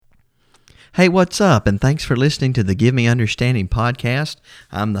Hey, what's up? And thanks for listening to the Give Me Understanding podcast.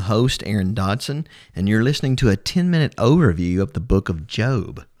 I'm the host, Aaron Dodson, and you're listening to a 10-minute overview of the book of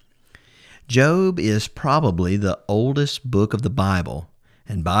Job. Job is probably the oldest book of the Bible,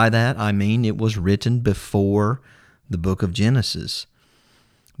 and by that I mean it was written before the book of Genesis.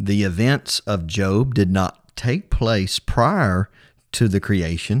 The events of Job did not take place prior to the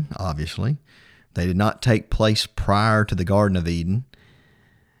creation, obviously. They did not take place prior to the Garden of Eden.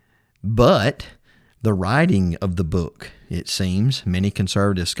 But the writing of the book, it seems, many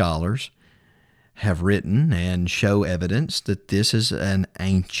conservative scholars have written and show evidence that this is an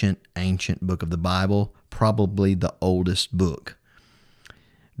ancient book of the Bible, probably the oldest book.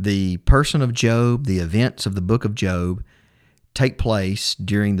 The person of Job, the events of the book of Job, take place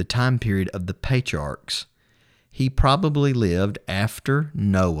during the time period of the patriarchs. He probably lived after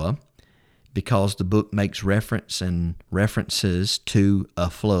Noah, because the book makes references to a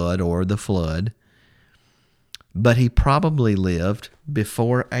flood or the flood. But he probably lived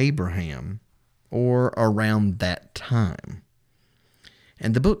before Abraham or around that time.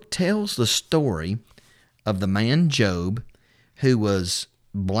 And the book tells the story of the man Job, who was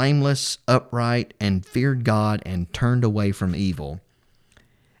blameless, upright, and feared God and turned away from evil.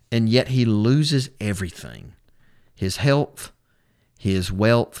 And yet he loses everything: his health, his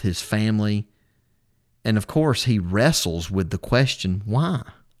wealth, his family, and of course he wrestles with the question, why?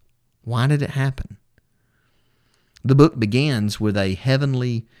 Why did it happen? The book begins with a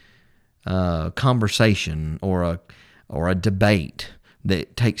heavenly conversation or a debate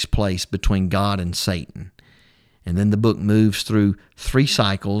that takes place between God and Satan. And then the book moves through 3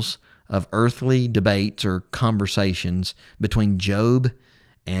 cycles of earthly debates or conversations between Job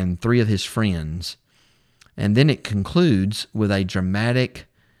and 3 of his friends. And then it concludes with a dramatic,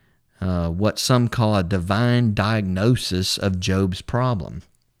 what some call a divine diagnosis of Job's problem.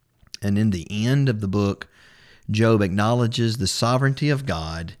 And in the end of the book, Job acknowledges the sovereignty of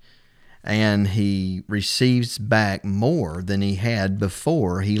God, and he receives back more than he had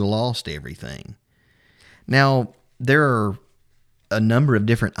before he lost everything. Now, there are a number of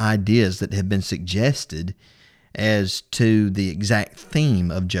different ideas that have been suggested as to the exact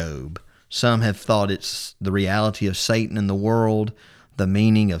theme of Job. Some have thought it's the reality of Satan in the world, the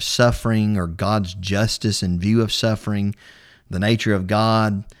meaning of suffering or God's justice in view of suffering, the nature of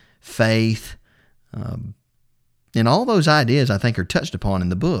God, faith. And all those ideas, I think, are touched upon in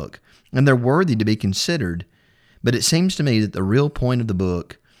the book, and they're worthy to be considered. But it seems to me that the real point of the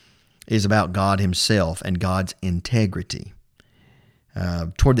book is about God himself and God's integrity.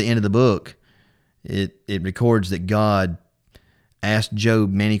 Toward the end of the book, it records that God asked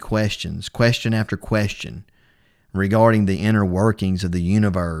Job many questions, question after question, regarding the inner workings of the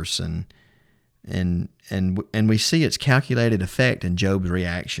universe, and we see its calculated effect in Job's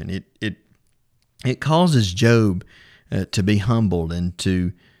reaction. It causes Job to be humbled and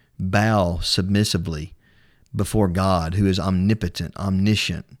to bow submissively before God, who is omnipotent,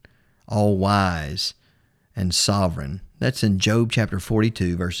 omniscient, all-wise, and sovereign. That's in Job chapter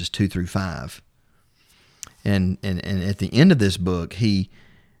 42, verses 2 through 5. And at the end of this book, it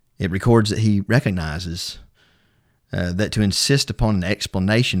records that he recognizes that to insist upon an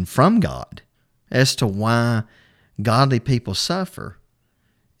explanation from God as to why godly people suffer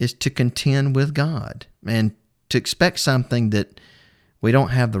is to contend with God and to expect something that we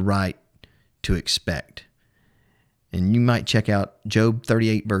don't have the right to expect. And you might check out Job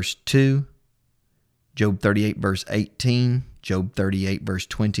 38, verse 2, Job 38, verse 18, Job 38, verse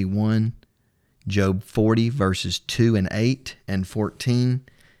 21, Job 40, verses 2 and 8 and 14,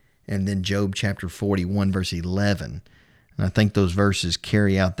 and then Job chapter 41, verse 11. And I think those verses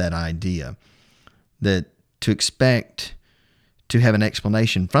carry out that idea that to expect to have an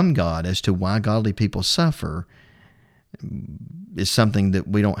explanation from God as to why godly people suffer is something that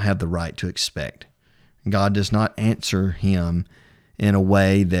we don't have the right to expect. God does not answer him in a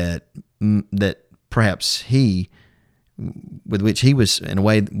way that perhaps with which he was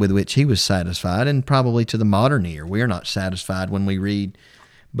satisfied, and probably to the modern ear, we are not satisfied when we read.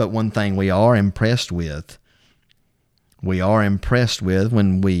 But one thing we are impressed with,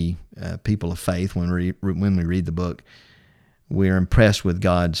 when we people of faith, when we read the book, we are impressed with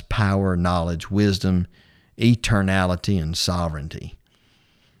God's power, knowledge, wisdom, eternality, and sovereignty.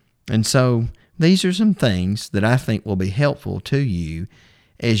 And so these are some things that I think will be helpful to you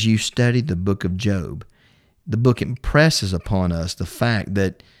as you study the book of Job. The book impresses upon us the fact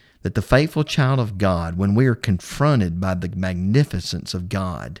that the faithful child of God, when we are confronted by the magnificence of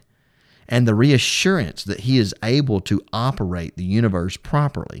God and the reassurance that he is able to operate the universe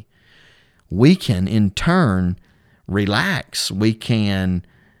properly, we can in turn relax. We can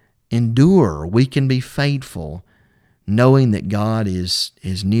endure. We can be faithful, knowing that God is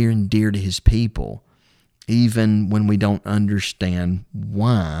near and dear to His people, even when we don't understand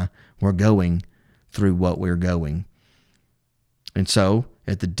why we're going through what we're going. And so,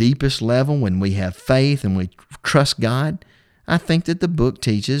 at the deepest level, when we have faith and we trust God, I think that the book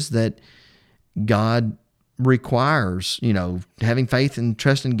teaches that God requires, having faith and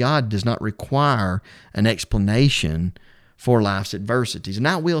trust in God does not require an explanation for life's adversities. And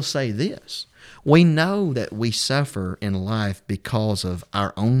I will say this. We know that we suffer in life because of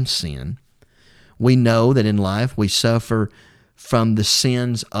our own sin. We know that in life we suffer from the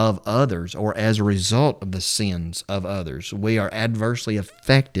sins of others or as a result of the sins of others. We are adversely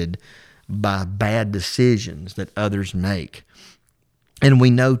affected by bad decisions that others make. And we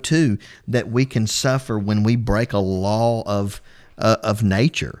know, too, that we can suffer when we break a law of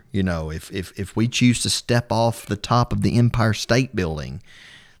nature. If we choose to step off the top of the Empire State Building,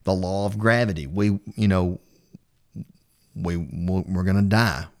 the law of gravity, we're going to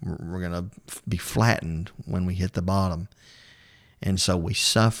die. We're going to be flattened when we hit the bottom. And so we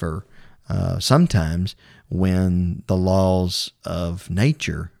suffer sometimes when the laws of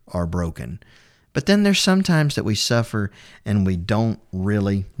nature are broken. But then there's sometimes that we suffer and we don't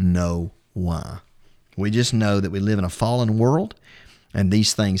really know why. We just know that we live in a fallen world and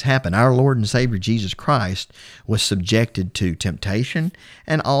these things happen. Our Lord and Savior Jesus Christ was subjected to temptation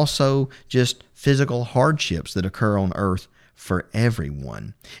and also just physical hardships that occur on earth for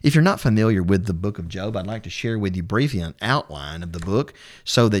everyone. If you're not familiar with the book of Job, I'd like to share with you briefly an outline of the book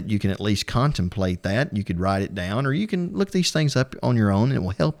so that you can at least contemplate that. You could write it down or you can look these things up on your own and it will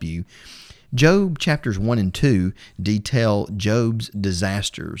help you. Job chapters 1 and 2 detail Job's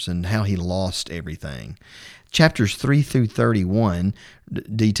disasters and how he lost everything. Chapters 3 through 31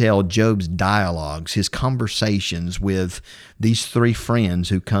 detail Job's dialogues, his conversations with these three friends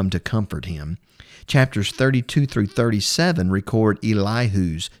who come to comfort him. Chapters 32 through 37 record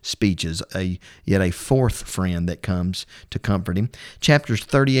Elihu's speeches, yet a fourth friend that comes to comfort him. Chapters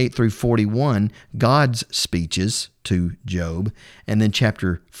 38 through 41, God's speeches to Job. And then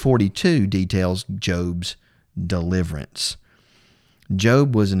chapter 42 details Job's deliverance.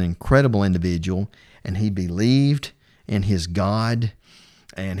 Job was an incredible individual, and he believed in his God,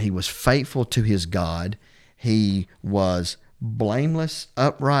 and he was faithful to his God. He was blameless,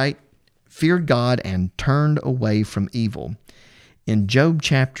 upright, feared God, and turned away from evil. In Job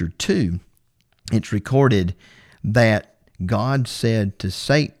chapter 2, it's recorded that God said to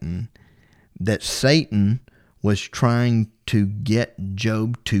Satan that Satan was trying to get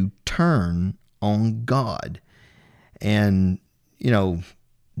Job to turn on God. And,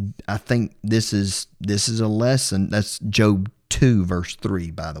 I think this is a lesson. That's Job 2, verse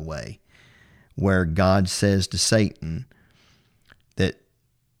 3, by the way, where God says to Satan that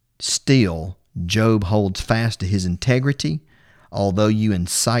still Job holds fast to his integrity, although you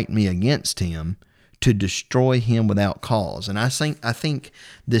incite me against him to destroy him without cause. And I think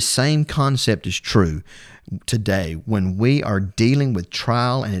this same concept is true today. When we are dealing with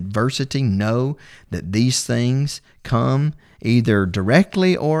trial and adversity, know that these things come either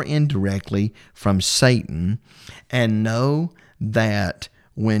directly or indirectly from Satan, and know that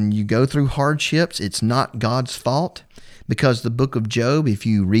when you go through hardships, it's not God's fault, because the book of Job, if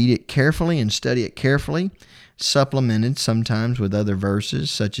you read it carefully and study it carefully, supplemented sometimes with other verses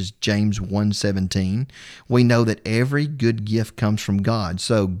such as James 1:17, we know that every good gift comes from God.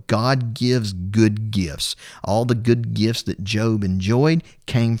 So God gives good gifts. All the good gifts that Job enjoyed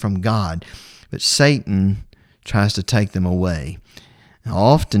came from God, but Satan tries to take them away.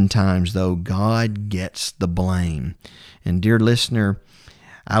 Oftentimes, though, God gets the blame. And dear listener,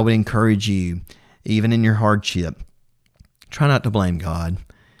 I would encourage you, even in your hardship, try not to blame God.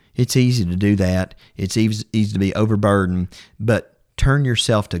 It's easy to do that. It's easy to be overburdened, but turn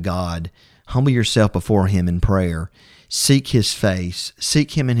yourself to God. Humble yourself before Him in prayer. Seek His face.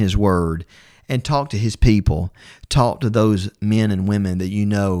 Seek Him in His Word. And talk to His people. Talk to those men and women that you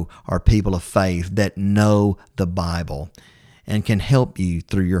know are people of faith that know the Bible and can help you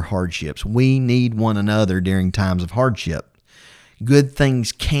through your hardships. We need one another during times of hardship. Good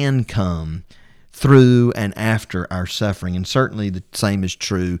things can come through and after our suffering, and certainly the same is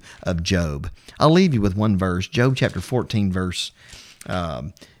true of Job. I'll leave you with one verse. Job chapter 14, verse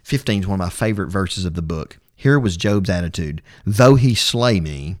 15 is one of my favorite verses of the book. Here was Job's attitude. Though he slay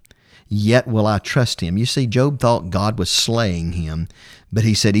me, yet will I trust him. You see, Job thought God was slaying him, but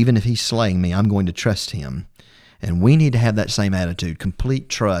he said, even if he's slaying me, I'm going to trust him. And we need to have that same attitude, complete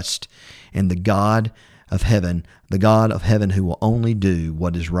trust in the God of heaven who will only do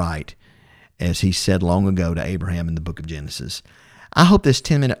what is right, as he said long ago to Abraham in the book of Genesis. I hope this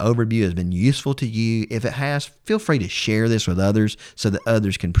 10-minute overview has been useful to you. If it has, feel free to share this with others so that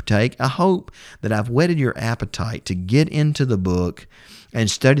others can partake. I hope that I've whetted your appetite to get into the book and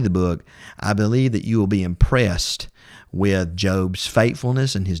study the book. I believe that you will be impressed with Job's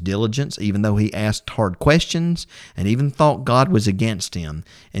faithfulness and his diligence, even though he asked hard questions and even thought God was against him.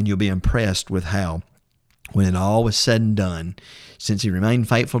 And you'll be impressed with how, when it all was said and done, since he remained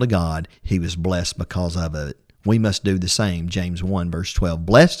faithful to God, he was blessed because of it. We must do the same. James 1, verse 12.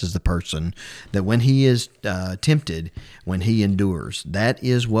 Blessed is the person that when he is tempted, when he endures. That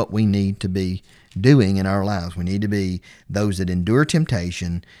is what we need to be doing in our lives. We need to be those that endure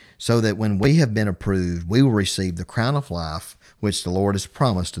temptation, so that when we have been approved, we will receive the crown of life, which the Lord has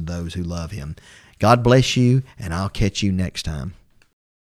promised to those who love him. God bless you, and I'll catch you next time.